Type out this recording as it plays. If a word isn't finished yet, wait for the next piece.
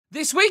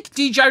This week,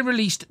 DJI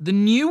released the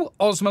new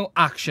Osmo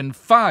Action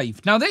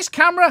 5. Now, this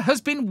camera has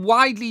been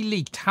widely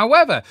leaked.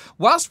 However,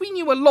 whilst we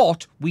knew a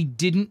lot, we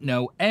didn't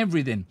know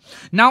everything.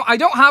 Now, I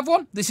don't have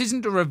one. This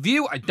isn't a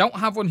review. I don't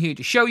have one here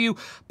to show you.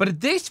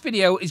 But this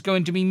video is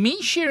going to be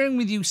me sharing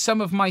with you some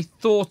of my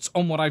thoughts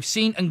on what I've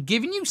seen and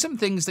giving you some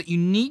things that you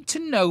need to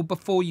know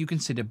before you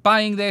consider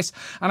buying this.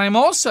 And I'm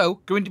also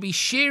going to be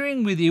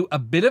sharing with you a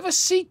bit of a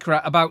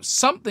secret about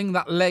something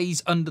that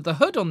lays under the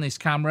hood on this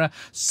camera,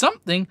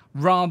 something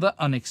rather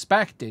unexpected.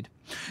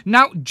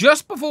 Now,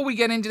 just before we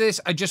get into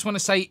this, I just want to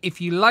say, if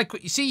you like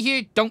what you see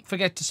here, don't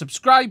forget to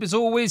subscribe as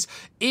always.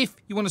 If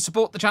you want to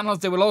support the channel,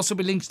 there will also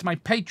be links to my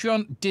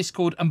Patreon,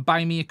 Discord, and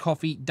Buy Me a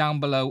Coffee down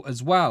below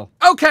as well.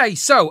 Okay,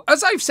 so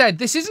as I've said,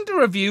 this isn't a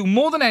review.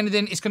 More than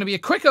anything, it's going to be a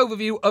quick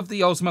overview of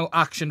the Osmo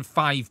Action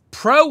 5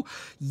 Pro.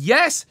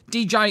 Yes,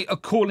 DJI are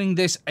calling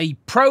this a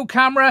Pro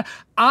camera.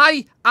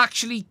 I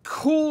actually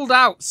called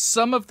out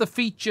some of the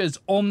features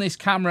on this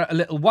camera a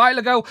little while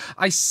ago.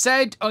 I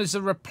said as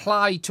a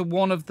reply to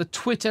one of the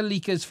Twitter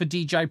leakers for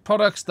DJI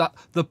products that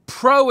the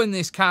Pro in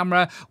this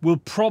camera will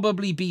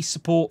probably be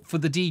support for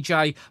the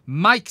DJI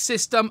mic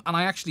system, and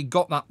I actually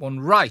got that one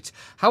right.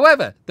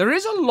 However, there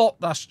is a lot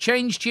that's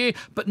changed here,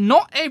 but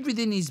not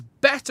everything is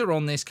better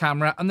on this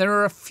camera, and there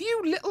are a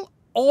few little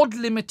odd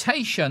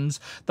limitations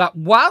that,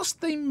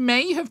 whilst they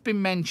may have been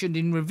mentioned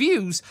in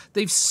reviews,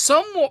 they've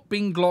somewhat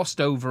been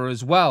glossed over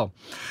as well.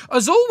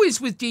 As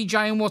always with DJI,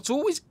 and what's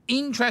always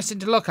interesting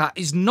to look at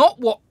is not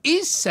what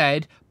is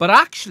said, but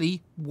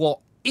actually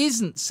what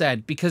isn't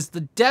said, because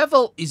the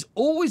devil is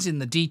always in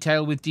the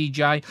detail with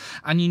DJI,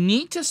 and you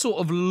need to sort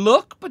of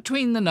look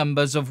between the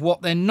numbers of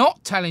what they're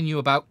not telling you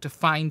about to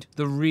find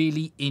the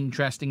really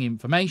interesting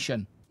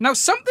information. Now,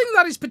 something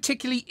that is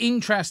particularly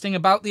interesting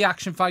about the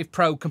Action 5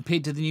 Pro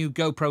compared to the new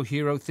GoPro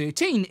Hero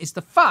 13 is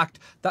the fact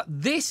that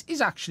this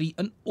is actually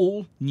an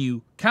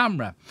all-new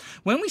camera.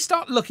 When we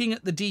start looking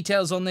at the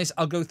details on this,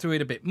 I'll go through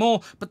it a bit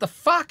more, but the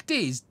fact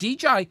is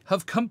DJI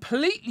have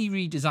completely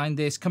redesigned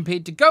this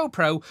compared to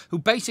GoPro, who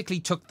basically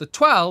took the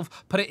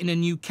 12, put it in a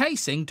new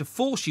casing to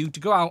force you to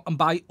go out and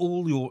buy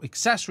all your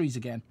accessories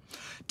again.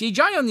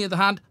 DJI, on the other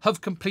hand,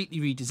 have completely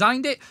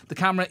redesigned it. The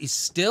camera is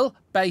still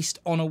based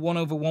on a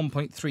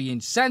 1/1.3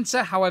 inch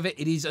sensor. However,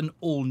 it is an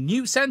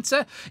all-new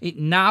sensor. It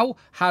now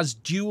has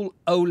dual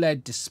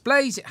OLED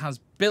displays. It has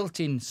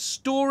built-in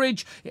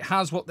storage. It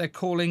has what they're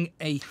calling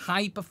a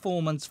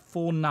high-performance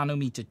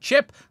 4nm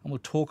chip, and we'll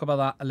talk about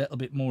that a little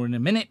bit more in a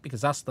minute,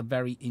 because that's the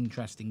very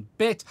interesting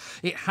bit.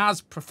 It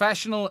has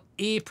professional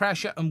air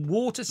pressure and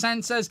water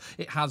sensors.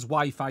 It has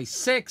Wi-Fi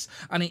 6,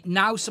 and it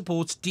now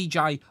supports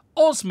DJI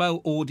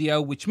Osmo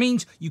audio, which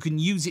means you can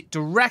use it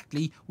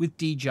directly with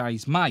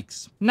DJI's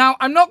mics. Now,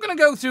 I'm not going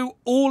to go through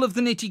all of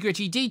the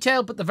nitty-gritty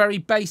detail, but the very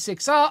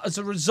basics are, as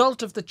a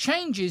result of the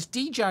changes,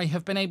 DJI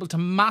have been able to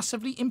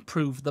massively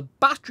improve the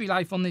battery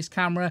life on this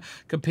camera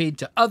compared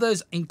to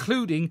others,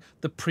 including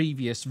the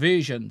previous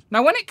version.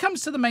 Now, when it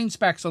comes to the main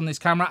specs on this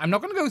camera, I'm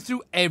not going to go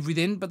through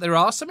everything, but there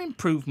are some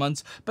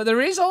improvements, but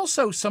there is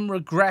also some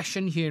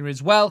regression here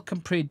as well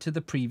compared to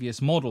the previous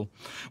model.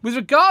 With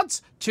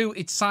regards to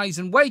its size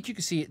and weight, you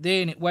can see it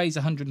there, and it weighs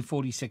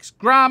 146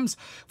 grams.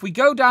 If we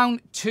go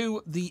down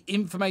to the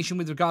information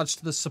with regards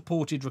to the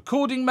supported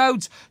recording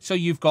modes, so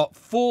you've got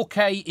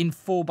 4K in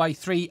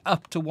 4:3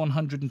 up to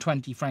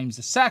 120 frames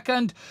a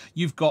second.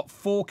 You've got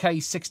 4K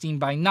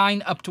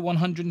 16:9 up to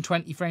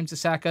 120 frames a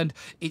second.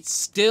 It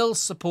still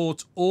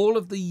supports all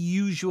of the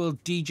usual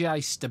DJI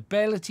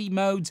stability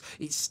modes.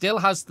 It still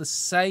has the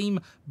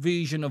same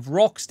version of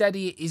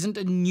Rocksteady. It isn't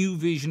a new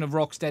version of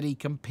Rocksteady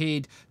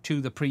compared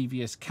to the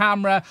previous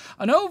camera.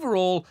 And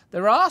overall,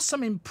 there are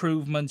some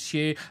improvements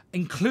here,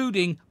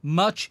 including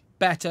much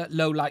better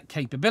low light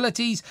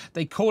capabilities.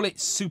 They call it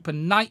Super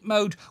Night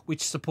Mode,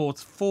 which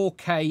supports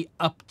 4K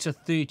up to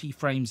 30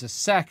 frames a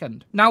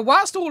second. Now,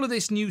 whilst all of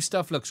this new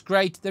stuff looks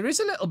great, there is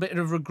a little bit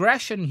of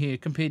regression here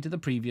compared to the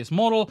previous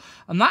model,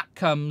 and that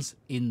comes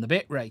in the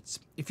bit rates.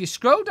 If you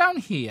scroll down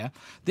here,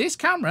 this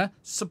camera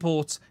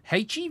supports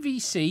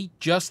HEVC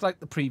just like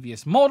the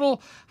previous model.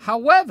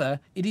 However,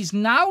 it is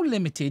now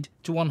limited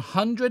to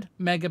 100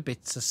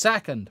 megabits a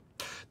second.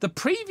 The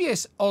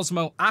previous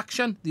Osmo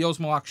Action, the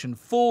Osmo Action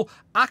 4,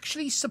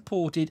 actually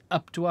supported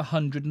up to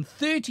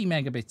 130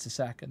 megabits a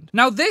second.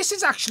 Now, this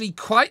is actually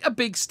quite a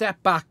big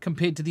step back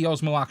compared to the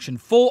Osmo Action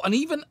 4, and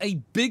even a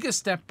bigger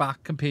step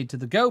back compared to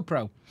the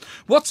GoPro.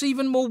 What's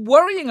even more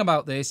worrying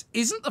about this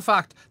isn't the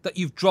fact that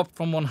you've dropped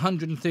from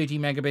 130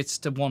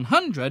 megabits to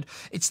 100,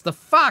 it's the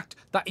fact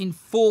that in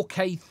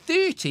 4K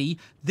 30,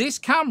 this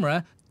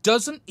camera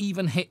doesn't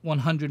even hit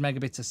 100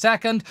 megabits a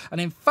second,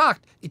 and in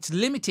fact, it's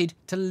limited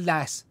to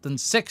less than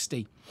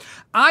 60.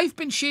 I've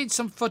been shared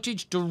some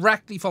footage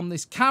directly from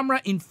this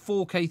camera in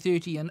 4K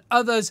 30 and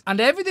others,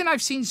 and everything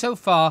I've seen so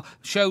far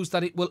shows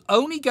that it will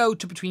only go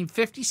to between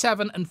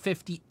 57 and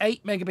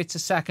 58 megabits a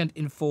second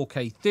in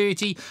 4K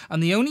 30,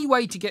 and the only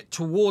way to get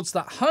towards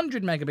that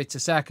 100 megabits a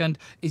second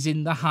is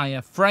in the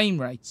higher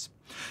frame rates.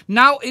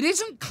 Now, it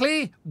isn't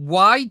clear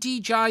why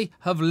DJI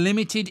have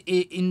limited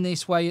it in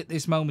this way at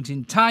this moment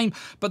in time,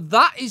 but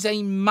that is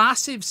a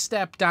massive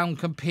step down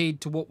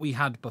compared to what we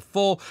had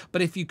before.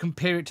 But if you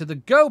compare it to the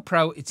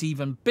GoPro, it's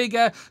even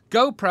bigger.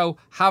 GoPro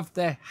have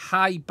their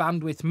high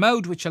bandwidth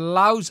mode, which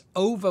allows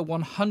over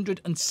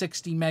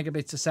 160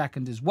 megabits a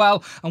second as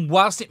well. And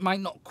whilst it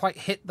might not quite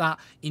hit that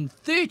in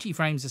 30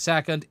 frames a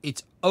second,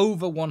 it's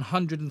over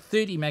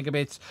 130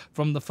 megabits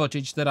from the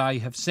footage that I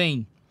have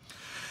seen.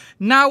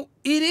 Now,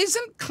 it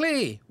isn't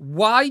clear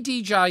why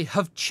DJI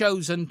have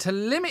chosen to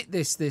limit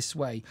this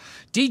way.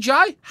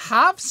 DJI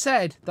have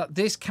said that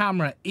this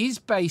camera is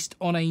based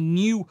on a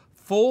new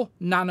 4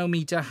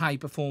 nanometer high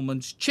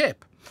performance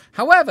chip.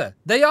 However,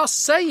 they are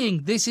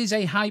saying this is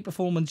a high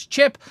performance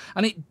chip,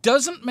 and it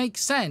doesn't make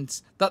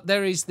sense that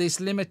there is this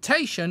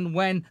limitation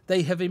when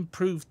they have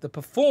improved the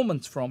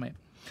performance from it.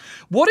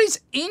 What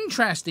is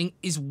interesting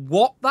is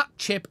what that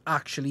chip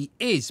actually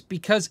is,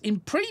 because in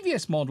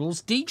previous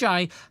models,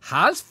 DJI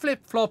has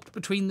flip-flopped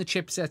between the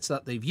chipsets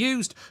that they've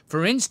used.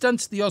 For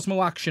instance, the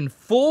Osmo Action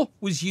 4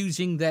 was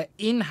using their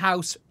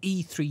in-house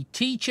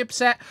E3T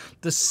chipset,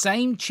 the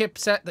same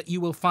chipset that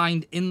you will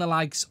find in the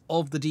likes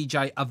of the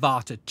DJI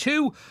Avata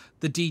 2,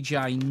 the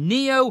DJI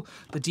Neo,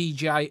 the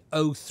DJI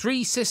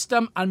O3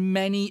 system, and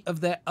many of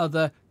their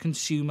other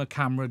consumer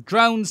camera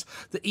drones.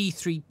 The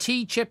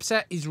E3T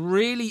chipset is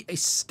really a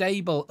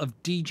staple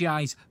of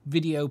DJI's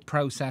video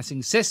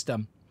processing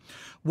system.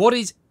 What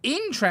is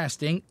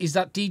interesting is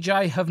that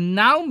DJI have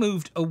now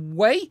moved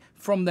away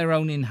from their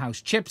own in-house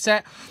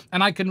chipset,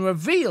 and I can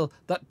reveal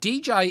that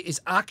DJI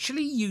is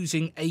actually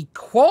using a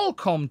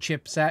Qualcomm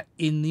chipset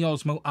in the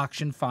Osmo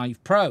Action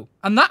 5 Pro.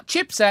 And that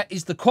chipset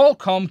is the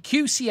Qualcomm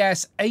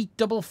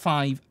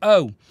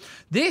QCS8550.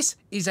 This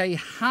is a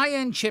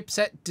high-end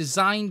chipset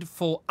designed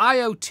for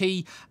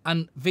IoT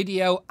and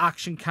video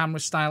action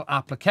camera style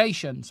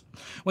applications.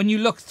 When you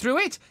look through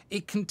it,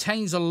 it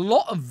contains a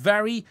lot of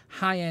very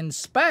high-end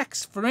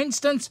specs. For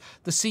instance,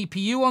 the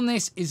CPU on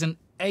this is an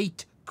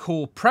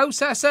 8-core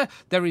processor.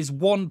 There is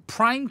 1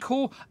 prime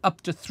core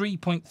up to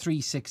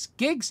 3.36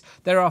 gigs.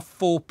 There are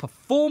 4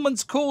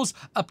 performance cores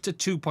up to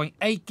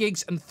 2.8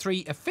 gigs and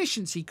 3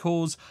 efficiency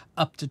cores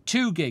up to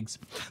 2 gigs.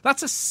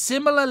 That's a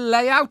similar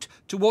layout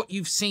to what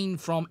you've seen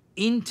from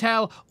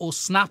Intel or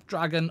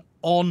Snapdragon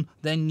on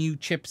their new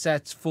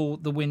chipsets for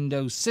the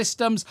Windows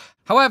systems.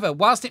 However,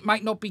 whilst it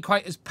might not be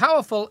quite as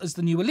powerful as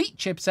the new Elite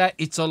chipset,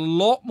 it's a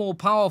lot more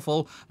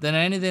powerful than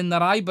anything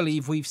that I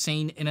believe we've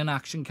seen in an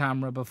action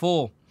camera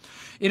before.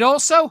 It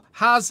also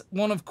has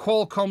one of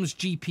Qualcomm's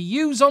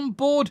GPUs on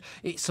board.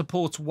 It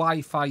supports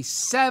Wi-Fi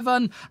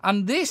 7,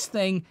 and this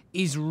thing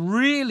is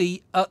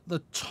really at the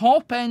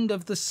top end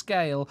of the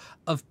scale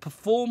of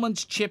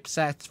performance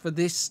chipsets for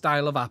this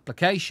style of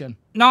application.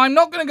 Now, I'm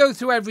not going to go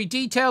through every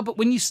detail, but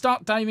when you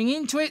start diving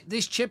into it,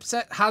 this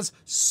chipset has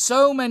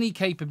so many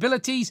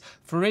capabilities.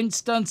 For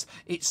instance,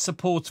 it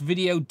supports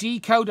video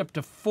decode up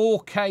to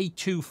 4K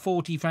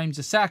 240 frames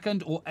a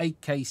second or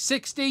 8K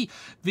 60,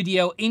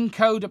 video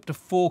encode up to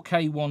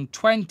 4K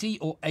 120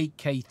 or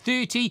 8K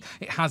 30.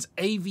 It has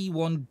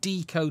AV1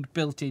 decode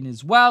built in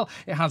as well.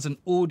 It has an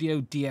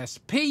audio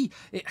DSP.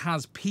 It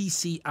has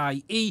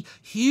PCIe,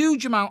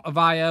 huge amount of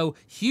I/O,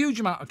 huge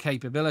amount of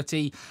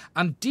capability,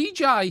 and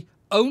DJI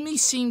only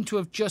seem to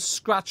have just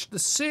scratched the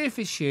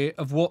surface here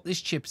of what this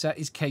chipset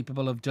is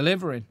capable of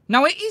delivering.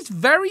 Now, it is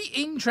very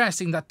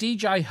interesting that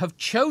DJI have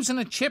chosen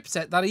a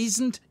chipset that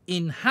isn't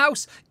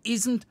in-house,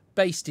 isn't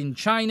based in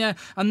China,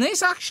 and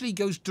this actually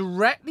goes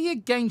directly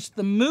against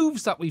the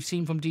moves that we've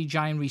seen from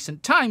DJI in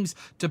recent times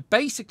to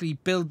basically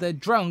build their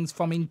drones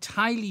from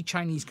entirely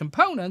Chinese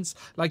components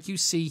like you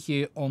see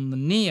here on the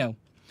Neo.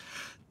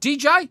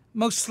 DJI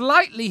most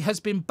likely has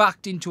been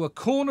backed into a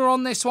corner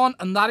on this one,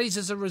 and that is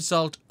as a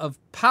result of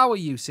power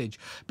usage,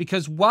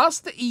 because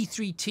whilst the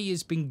E3T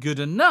has been good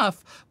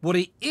enough, what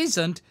it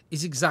isn't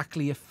is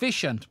exactly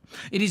efficient.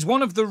 It is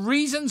one of the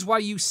reasons why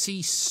you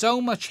see so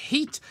much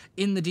heat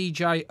in the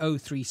DJI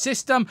O3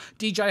 system.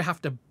 DJI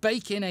have to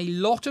bake in a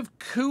lot of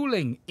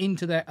cooling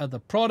into their other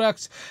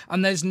products,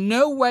 and there's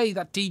no way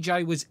that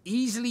DJI was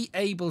easily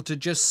able to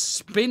just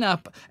spin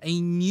up a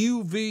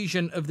new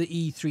version of the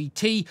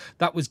E3T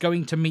that was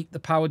going to meet the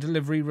power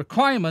delivery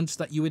requirements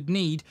that you would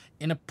need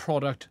in a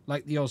product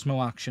like the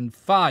Osmo Action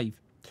 5.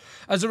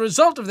 As a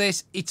result of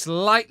this, it's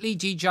likely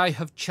DJI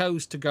have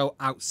chose to go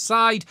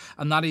outside,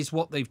 and that is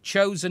what they've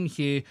chosen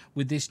here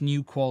with this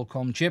new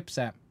Qualcomm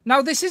chipset.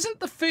 Now, this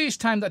isn't the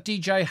first time that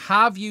DJI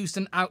have used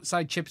an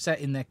outside chipset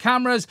in their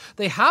cameras.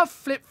 They have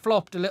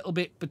flip-flopped a little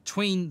bit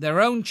between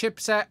their own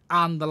chipset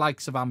and the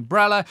likes of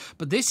Umbrella,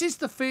 but this is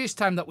the first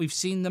time that we've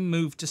seen them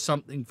move to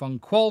something from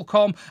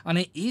Qualcomm, and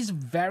it is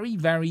very,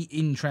 very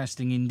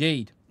interesting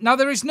indeed. Now,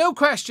 there is no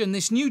question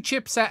this new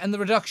chipset and the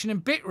reduction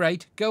in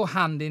bitrate go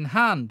hand in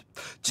hand.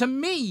 To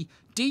me,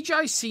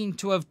 DJI seem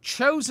to have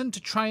chosen to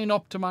try and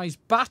optimize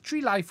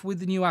battery life with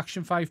the new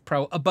Action 5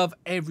 Pro above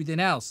everything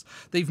else.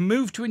 They've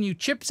moved to a new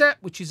chipset,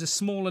 which is a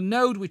smaller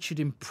node, which should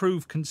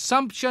improve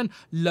consumption,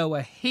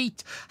 lower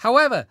heat.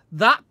 However,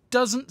 that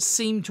doesn't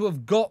seem to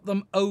have got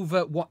them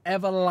over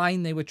whatever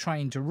line they were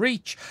trying to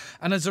reach.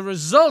 And as a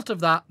result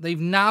of that, they've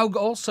now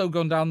also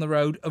gone down the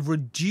road of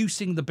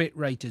reducing the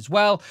bitrate as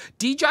well.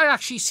 DJI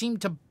actually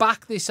seemed to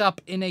back this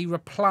up in a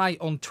reply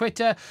on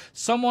Twitter.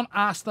 Someone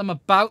asked them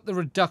about the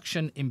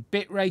reduction in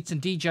bitrates,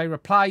 and DJI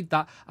replied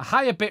that a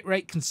higher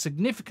bitrate can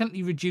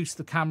significantly reduce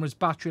the camera's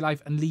battery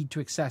life and lead to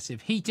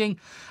excessive heating.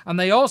 And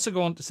they also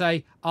go on to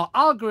say, our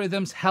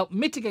algorithms help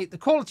mitigate the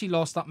quality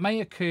loss that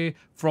may occur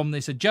from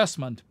this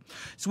adjustment.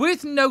 It's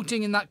worth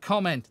noting in that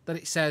comment that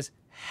it says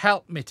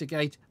help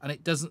mitigate and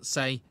it doesn't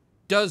say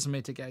does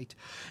mitigate.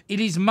 It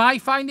is my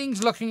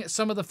findings looking at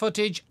some of the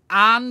footage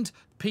and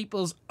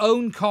people's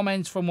own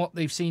comments from what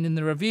they've seen in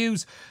the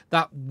reviews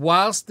that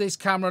whilst this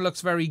camera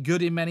looks very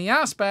good in many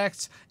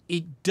aspects,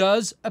 it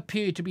does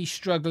appear to be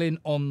struggling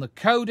on the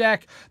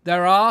codec.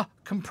 There are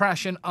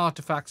compression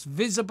artifacts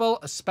visible,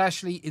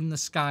 especially in the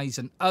skies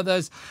and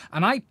others,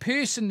 and I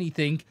personally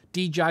think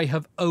DJI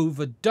have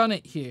overdone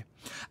it here.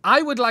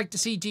 I would like to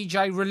see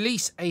DJI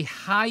release a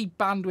high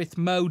bandwidth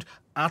mode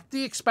at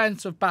the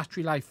expense of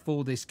battery life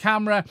for this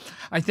camera.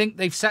 I think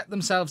they've set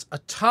themselves a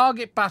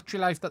target battery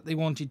life that they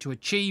wanted to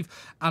achieve,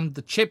 and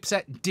the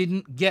chipset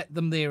didn't get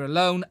them there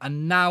alone,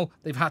 and now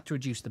they've had to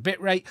reduce the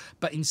bitrate.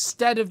 But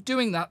instead of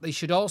doing that, they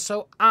should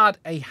also add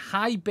a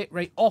high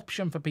bitrate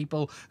option for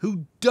people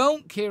who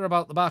don't care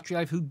about the battery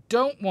life, who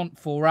don't want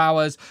 4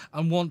 hours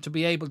and want to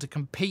be able to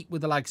compete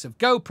with the likes of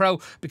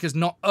GoPro, because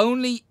not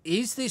only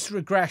is this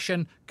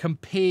regression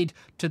compared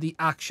to the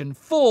Action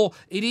 4,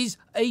 it is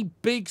a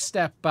big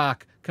step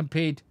back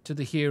compared to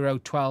the Hero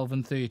 12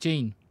 and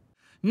 13.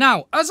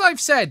 Now, as I've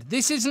said,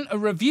 this isn't a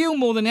review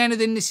more than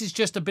anything, this is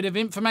just a bit of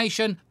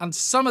information, and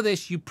some of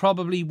this you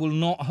probably will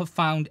not have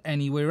found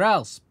anywhere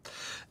else.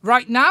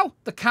 Right now,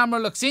 the camera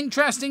looks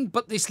interesting,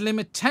 but this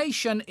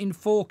limitation in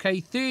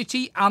 4K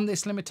 30 and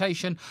this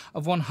limitation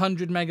of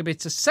 100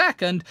 megabits a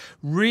second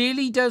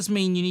really does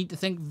mean you need to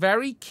think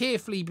very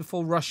carefully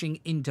before rushing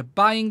into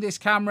buying this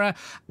camera.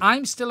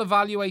 I'm still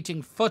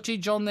evaluating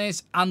footage on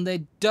this, and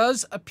there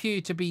does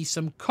appear to be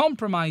some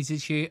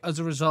compromises here as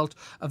a result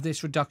of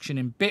this reduction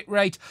in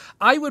bitrate.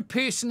 I would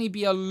personally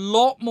be a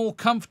lot more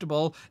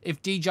comfortable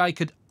if DJI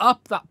could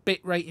up that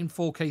bitrate in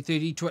 4K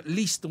 30 to at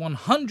least the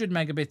 100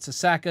 megabits a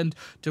second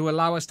to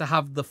allow us to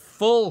have the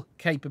full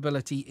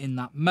capability in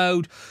that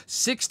mode.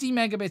 60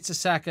 megabits a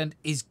second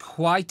is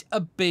quite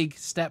a big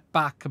step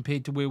back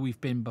compared to where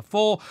we've been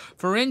before.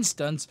 For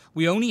instance,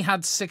 we only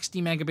had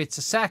 60 megabits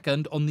a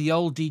second on the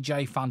old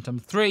DJI Phantom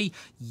 3.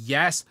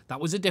 Yes, that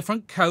was a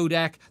different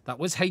codec. That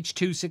was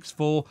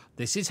H.264.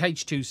 This is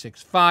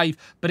H.265,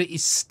 but it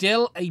is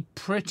still a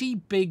pretty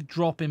big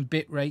drop in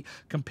bitrate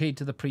compared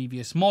to the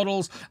previous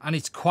models, and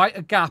it's quite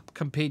a gap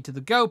compared to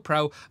the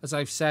GoPro, as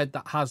I've said,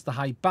 that has the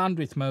high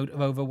bandwidth mode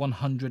of over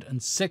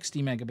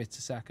 160 megabits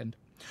a second.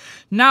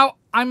 Now,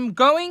 I'm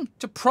going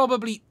to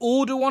probably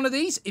order one of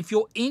these. If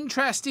you're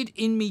interested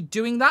in me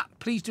doing that,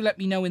 please do let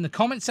me know in the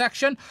comment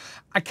section.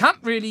 I can't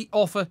really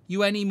offer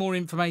you any more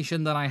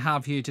information than I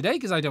have here today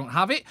because I don't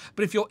have it.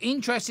 But if you're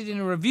interested in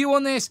a review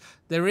on this,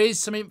 there is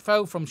some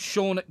info from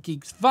Sean at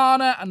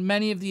Geeksvana, and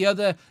many of the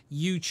other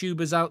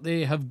YouTubers out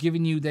there have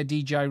given you their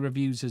DJI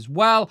reviews as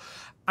well.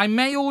 I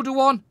may order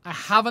one. I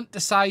haven't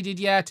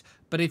decided yet.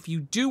 But if you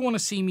do want to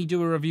see me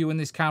do a review on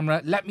this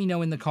camera, let me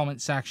know in the comment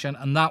section,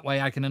 and that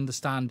way I can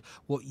understand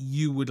what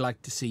you would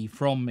like to see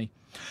from me.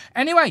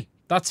 Anyway,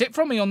 that's it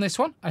from me on this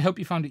one. I hope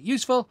you found it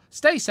useful.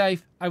 Stay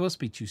safe. I will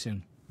speak to you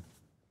soon.